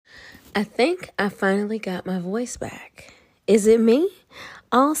I think I finally got my voice back. Is it me?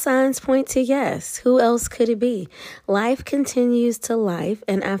 All signs point to yes. Who else could it be? Life continues to life,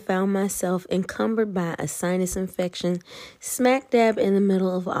 and I found myself encumbered by a sinus infection smack dab in the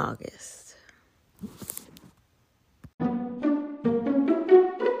middle of August.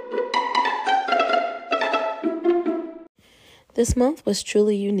 This month was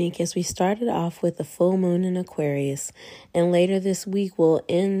truly unique as we started off with the full moon in Aquarius, and later this week will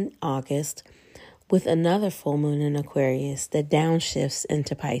end August with another full moon in Aquarius that downshifts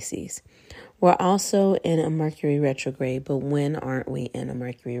into Pisces. We're also in a Mercury retrograde, but when aren't we in a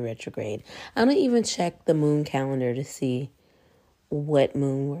Mercury retrograde? I don't even check the moon calendar to see what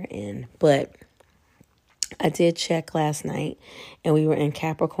moon we're in, but I did check last night, and we were in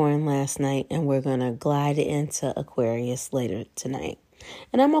Capricorn last night, and we're going to glide into Aquarius later tonight.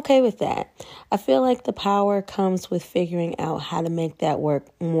 And I'm okay with that. I feel like the power comes with figuring out how to make that work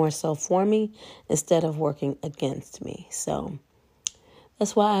more so for me instead of working against me. So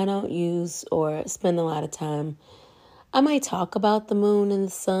that's why I don't use or spend a lot of time. I might talk about the moon and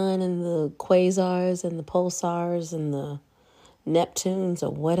the sun and the quasars and the pulsars and the Neptunes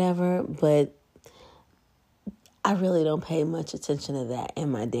or whatever, but I really don't pay much attention to that in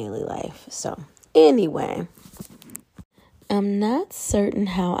my daily life. So anyway, I'm not certain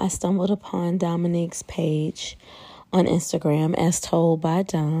how I stumbled upon Dominique's page on Instagram as told by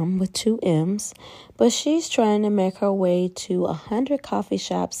Dom with 2 M's, but she's trying to make her way to 100 coffee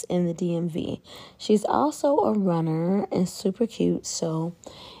shops in the DMV. She's also a runner and super cute. So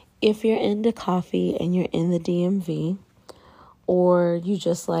if you're into coffee and you're in the DMV, or you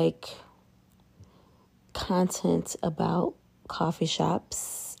just like content about coffee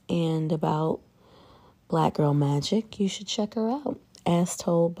shops and about Black Girl Magic, you should check her out, as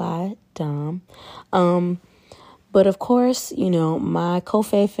told by Dom. But of course, you know, my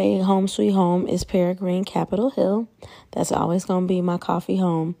Covfefe home sweet home is Peregrine Capitol Hill. That's always going to be my coffee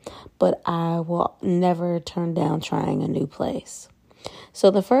home, but I will never turn down trying a new place.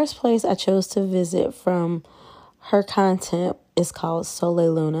 So the first place I chose to visit from her content is called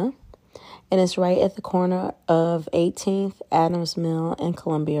Soleluna, and it's right at the corner of 18th, Adams Mill, and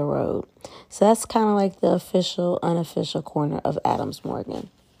Columbia Road. So that's kind of like the official, unofficial corner of Adams Morgan.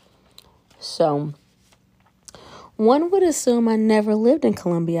 So one would assume I never lived in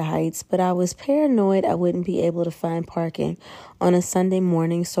Columbia Heights, but I was paranoid I wouldn't be able to find parking on a Sunday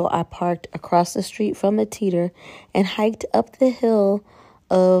morning, so I parked across the street from the Teeter and hiked up the hill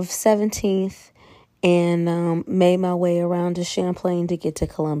of 17th and made my way around to Champlain to get to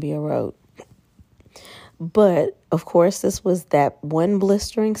Columbia Road. But, of course, this was that one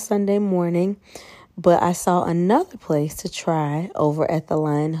blistering Sunday morning, but I saw another place to try over at the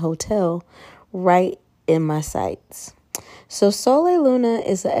Lion Hotel right in my sights. So Soleluna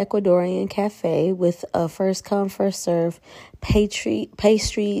is an Ecuadorian cafe with a first come, first serve pastry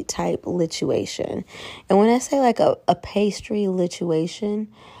type lituation. And when I say like a pastry lituation,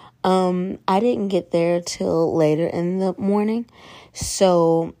 I didn't get there till later in the morning,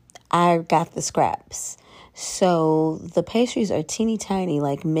 so I got the scraps. So the pastries are teeny tiny,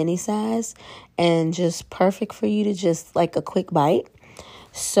 like mini size, and just perfect for you to just like a quick bite.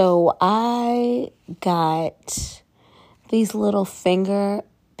 So I got these little finger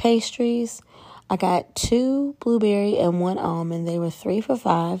pastries. I got 2 blueberry and 1 almond. They were 3 for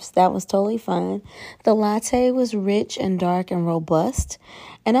 $5. That was totally fine. The latte was rich and dark and robust.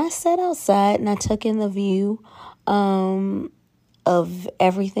 And I sat outside and I took in the view of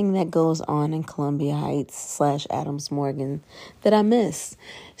everything that goes on in Columbia Heights / Adams Morgan that I miss.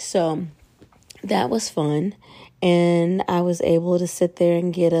 So that was fun. And I was able to sit there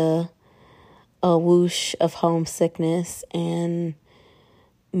and get a whoosh of homesickness and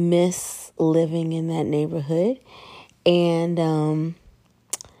miss living in that neighborhood. And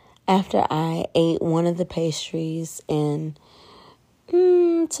after I ate one of the pastries and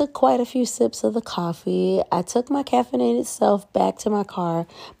took quite a few sips of the coffee, I took my caffeinated self back to my car,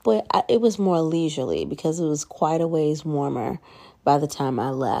 but it was more leisurely because it was quite a ways warmer by the time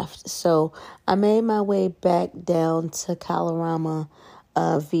I left. So I made my way back down to Colorama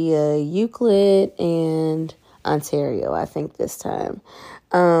via Euclid and Ontario, I think this time.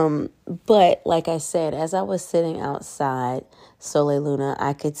 But like I said, as I was sitting outside Soleluna,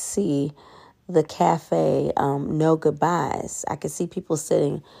 I could see the cafe, No Goodbyes. I could see people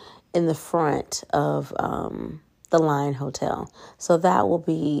sitting in the front of the Lion Hotel. So that will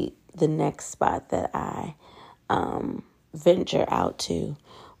be the next spot that I venture out to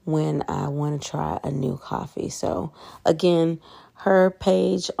when I want to try a new coffee. So again, her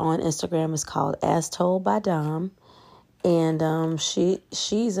page on Instagram is called As Told by Dom, And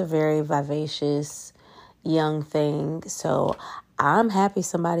she's a very vivacious young thing. So I'm happy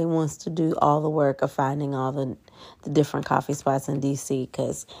somebody wants to do all the work of finding all the different coffee spots in DC,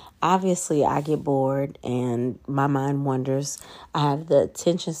 because obviously I get bored and my mind wanders. I have the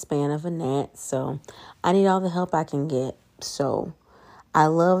attention span of a gnat, so I need all the help I can get. So I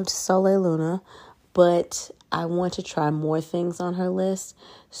loved Soleluna, but I want to try more things on her list.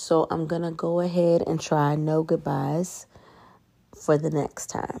 So I'm going to go ahead and try No Goodbyes for the next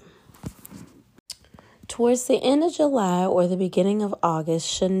time. Towards the end of July or the beginning of August,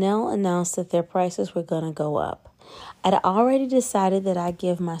 Chanel announced that their prices were going to go up. I'd already decided that I'd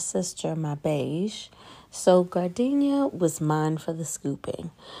give my sister my beige, so Gardenia was mine for the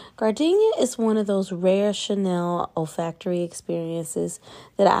scooping. Gardenia is one of those rare Chanel olfactory experiences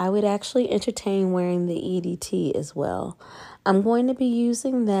that I would actually entertain wearing the EDT as well. I'm going to be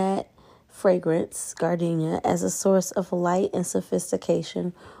using that fragrance, Gardenia, as a source of light and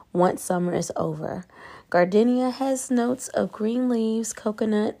sophistication once summer is over. Gardenia has notes of green leaves,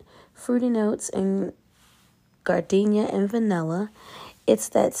 coconut, fruity notes, and gardenia and vanilla. It's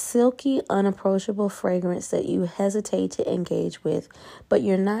that silky, unapproachable fragrance that you hesitate to engage with, but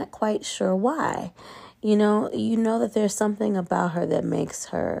you're not quite sure why. You know that there's something about her that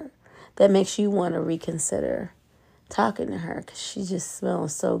makes you want to reconsider talking to her, because she just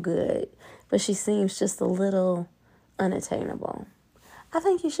smells so good, but she seems just a little unattainable. I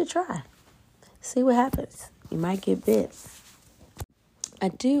think you should try. See what happens. You might get bit. I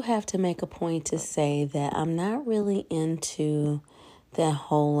do have to make a point to say that I'm not really into that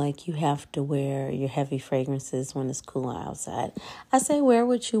whole, like, you have to wear your heavy fragrances when it's cooler outside. I say wear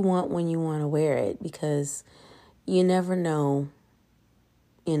what you want when you want to wear it, because you never know.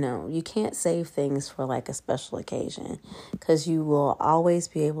 You can't save things for like a special occasion, because you will always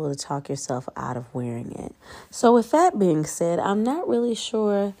be able to talk yourself out of wearing it. So with that being said, I'm not really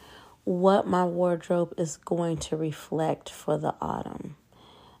sure what my wardrobe is going to reflect for the autumn.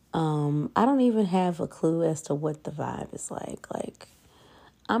 I don't even have a clue as to what the vibe is like. Like,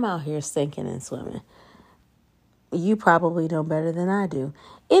 I'm out here sinking and swimming. You probably know better than I do.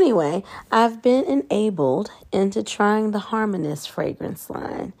 Anyway, I've been enabled into trying the Harmonist fragrance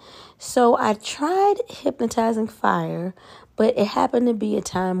line. So I tried Hypnotizing Fire, but it happened to be a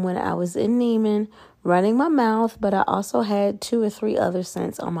time when I was in Neiman running my mouth, but I also had 2 or 3 other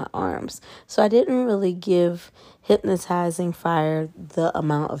scents on my arms. So I didn't really give Hypnotizing Fire the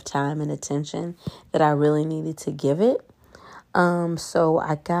amount of time and attention that I really needed to give it. So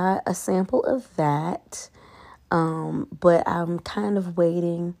I got a sample of that. But I'm kind of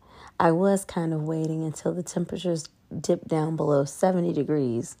waiting. I was kind of waiting until the temperatures dipped down below 70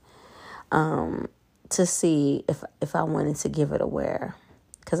 degrees, to see if I wanted to give it a wear.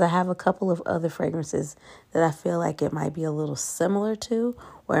 Because I have a couple of other fragrances that I feel like it might be a little similar to,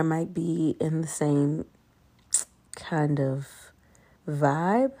 or it might be in the same kind of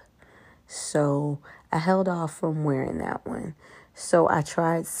vibe. So I held off from wearing that one. So I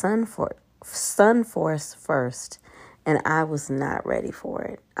tried Sunforce first, and I was not ready for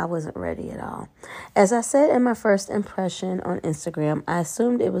it. I wasn't ready at all. As I said in my first impression on Instagram, I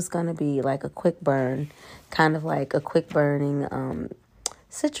assumed it was going to be like a quick burn, kind of like a quick burning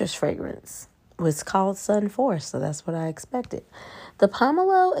citrus fragrance. It was called Sunforce, so that's what I expected. The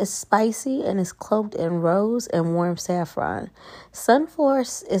pomelo is spicy and is cloaked in rose and warm saffron.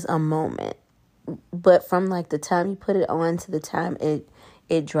 Sunforce is a moment, but from like the time you put it on to the time it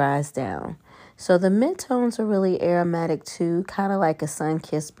dries down. So the mid-tones are really aromatic too, kind of like a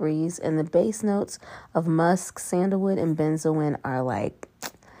sun-kissed breeze, and the base notes of musk, sandalwood, and benzoin are like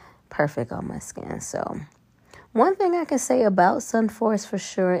perfect on my skin. So one thing I can say about Sunforce for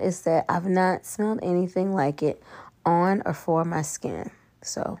sure is that I've not smelled anything like it on or for my skin.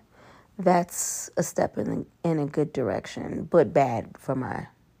 So that's a step in a good direction, but bad for my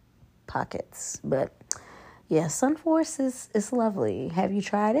pockets. But yeah, Sunforce is lovely. Have you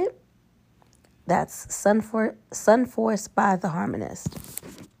tried it? That's Sunforce by the Harmonist.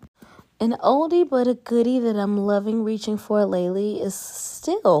 An oldie but a goodie that I'm loving reaching for lately is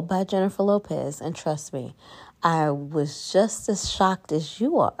Still by Jennifer Lopez. And trust me, I was just as shocked as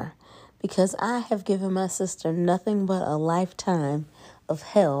you are, because I have given my sister nothing but a lifetime of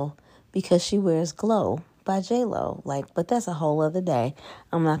hell because she wears Glow by J-Lo. But that's a whole other day.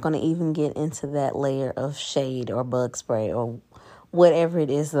 I'm not going to even get into that layer of shade or bug spray or whatever it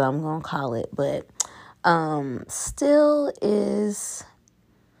is that I'm going to call it. But Still is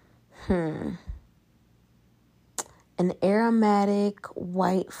an aromatic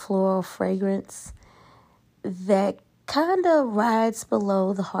white floral fragrance that kind of rides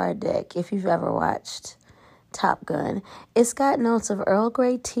below the hard deck. If you've ever watched Top Gun. It's got notes of Earl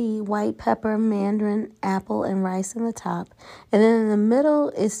Grey tea, white pepper, mandarin, apple, and rice in the top. And then in the middle,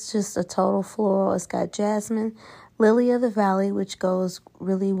 it's just a total floral. It's got jasmine, lily of the valley, which goes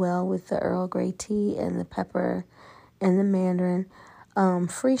really well with the Earl Grey tea and the pepper and the mandarin.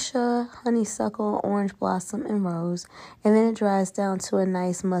 Freesia, honeysuckle, orange blossom, and rose. And then it dries down to a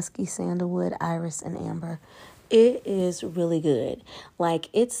nice musky sandalwood, iris, and amber. It is really good. Like,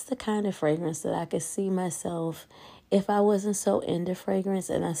 it's the kind of fragrance that I could see myself, if I wasn't so into fragrance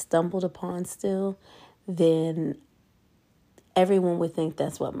and I stumbled upon still, then everyone would think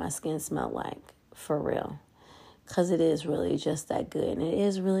that's what my skin smelled like, for real. Because it is really just that good. And it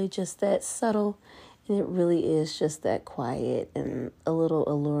is really just that subtle. And it really is just that quiet and a little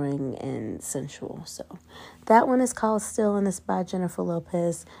alluring and sensual. So that one is called Still, and it's by Jennifer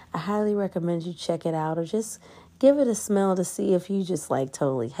Lopez. I highly recommend you check it out, or just give it a smell to see if you just like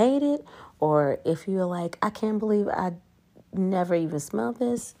totally hate it, or if you're like, I can't believe I never even smelled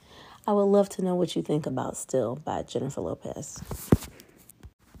this. I would love to know what you think about Still by Jennifer Lopez.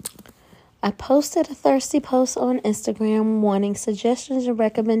 I posted a thirsty post on Instagram wanting suggestions and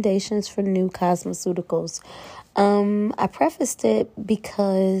recommendations for new cosmeceuticals. I prefaced it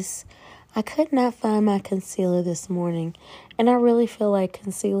because I could not find my concealer this morning, and I really feel like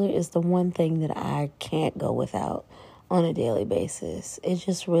concealer is the one thing that I can't go without on a daily basis. It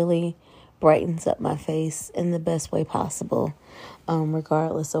just really brightens up my face in the best way possible,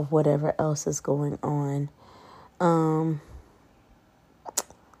 regardless of whatever else is going on.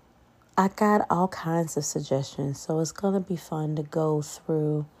 I got all kinds of suggestions, so it's going to be fun to go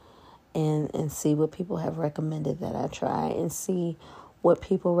through and see what people have recommended that I try, and see what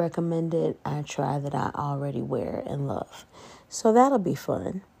people recommended I try that I already wear and love. So that'll be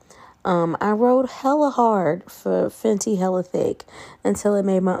fun. I rode hella hard for Fenty Hella Thick until it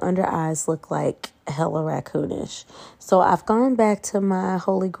made my under eyes look like hella raccoonish. So I've gone back to my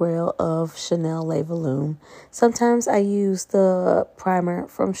holy grail of Chanel Le Volume. Sometimes I use the primer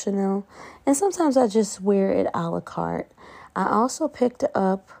from Chanel, and sometimes I just wear it a la carte. I also picked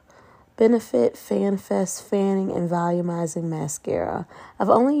up Benefit Fan Fest Fanning and Volumizing Mascara. I've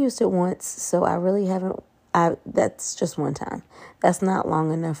only used it once, so I really haven't. That's just one time. That's not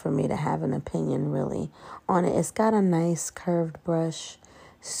long enough for me to have an opinion really on it. It's got a nice curved brush,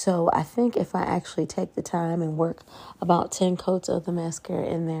 so I think if I actually take the time and work about 10 coats of the mascara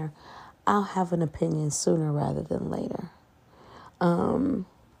in there, I'll have an opinion sooner rather than later. I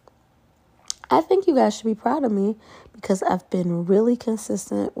think you guys should be proud of me because I've been really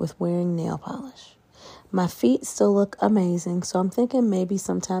consistent with wearing nail polish. My feet still look amazing, so I'm thinking maybe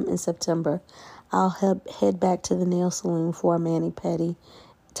sometime in September I'll head back to the nail salon for a mani-pedi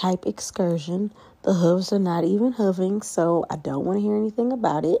type excursion. The hooves are not even hooving, so I don't want to hear anything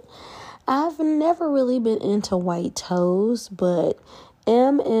about it. I've never really been into white toes, but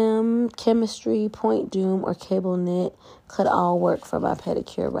Chemistry, Point Doom, or Cable Knit could all work for my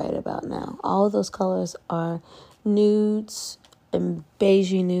pedicure right about now. All of those colors are nudes and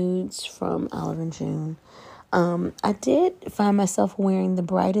beigey nudes from Olive & June. I did find myself wearing the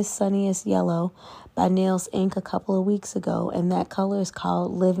Brightest Sunniest Yellow by Nails Inc. a couple of weeks ago, and that color is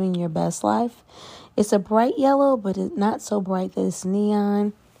called Living Your Best Life. It's a bright yellow, but it's not so bright that it's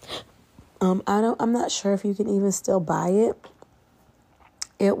neon. I'm not sure if you can even still buy it.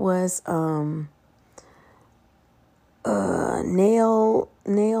 It was Nails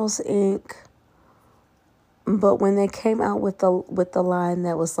Inc. But when they came out with the line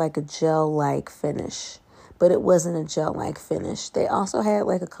that was like a gel-like finish, but it wasn't a gel-like finish. They also had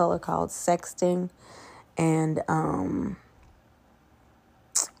like a color called Sexting and an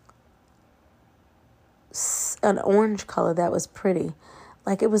orange color that was pretty.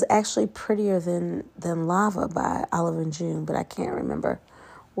 Like, it was actually prettier than Lava by Olive & June, but I can't remember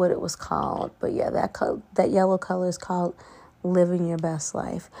what it was called. But yeah, that yellow color is called Living Your Best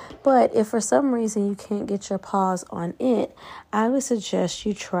Life. But if for some reason you can't get your paws on it, I would suggest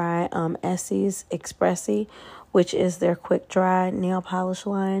you try Essie's Expressi, which is their quick dry nail polish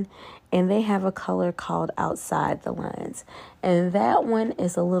line, and they have a color called Outside the Lines, and that one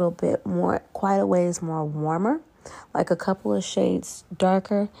is a little bit more, quite a ways more warmer, like a couple of shades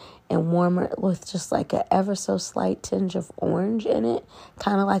darker and warmer, with just like an ever so slight tinge of orange in it,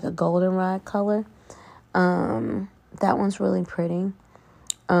 kind of like a goldenrod color. That one's really pretty.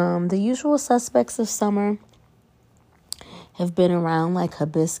 The usual suspects of summer have been around, like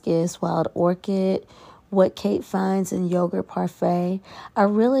Hibiscus, Wild Orchid, What Kate Finds, and Yogurt Parfait. I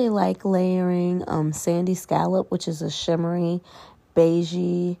really like layering Sandy Scallop, which is a shimmery,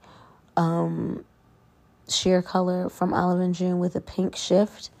 beigey sheer color from Olive & June with a pink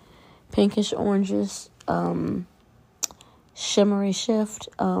shift, pinkish oranges Shimmery Shift.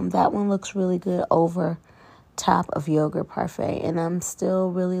 That one looks really good over top of Yogurt Parfait. And I'm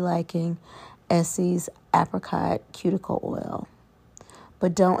still really liking Essie's Apricot Cuticle Oil.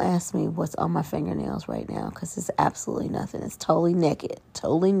 But don't ask me what's on my fingernails right now because it's absolutely nothing. It's totally naked,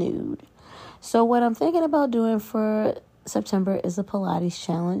 totally nude. So what I'm thinking about doing for September is a Pilates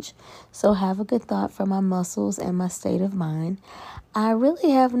challenge. So have a good thought for my muscles and my state of mind. I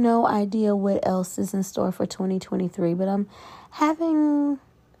really have no idea what else is in store for 2023, but I'm having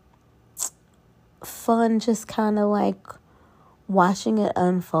fun just kind of like watching it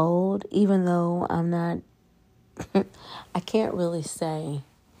unfold, even though I'm not, I can't really say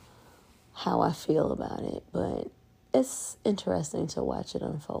how I feel about it, but it's interesting to watch it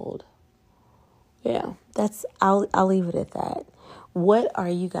unfold. Yeah, I'll leave it at that. What are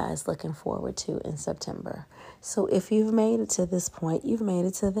you guys looking forward to in September? So if you've made it to this point, you've made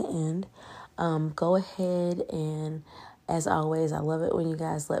it to the end. Go ahead and, as always, I love it when you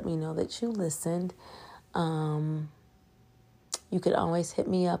guys let me know that you listened. You could always hit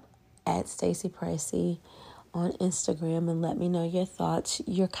me up at Stacey Pricey on Instagram and let me know your thoughts,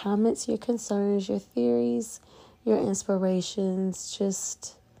 your comments, your concerns, your theories, your inspirations,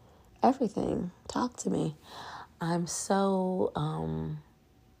 just everything. Talk to me. I'm so, I'm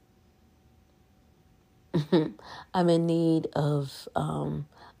in need of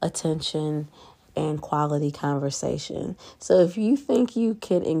attention and quality conversation. So if you think you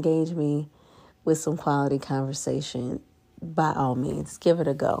can engage me with some quality conversation, by all means, give it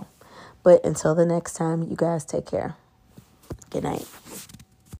a go. But until the next time, you guys take care. Good night.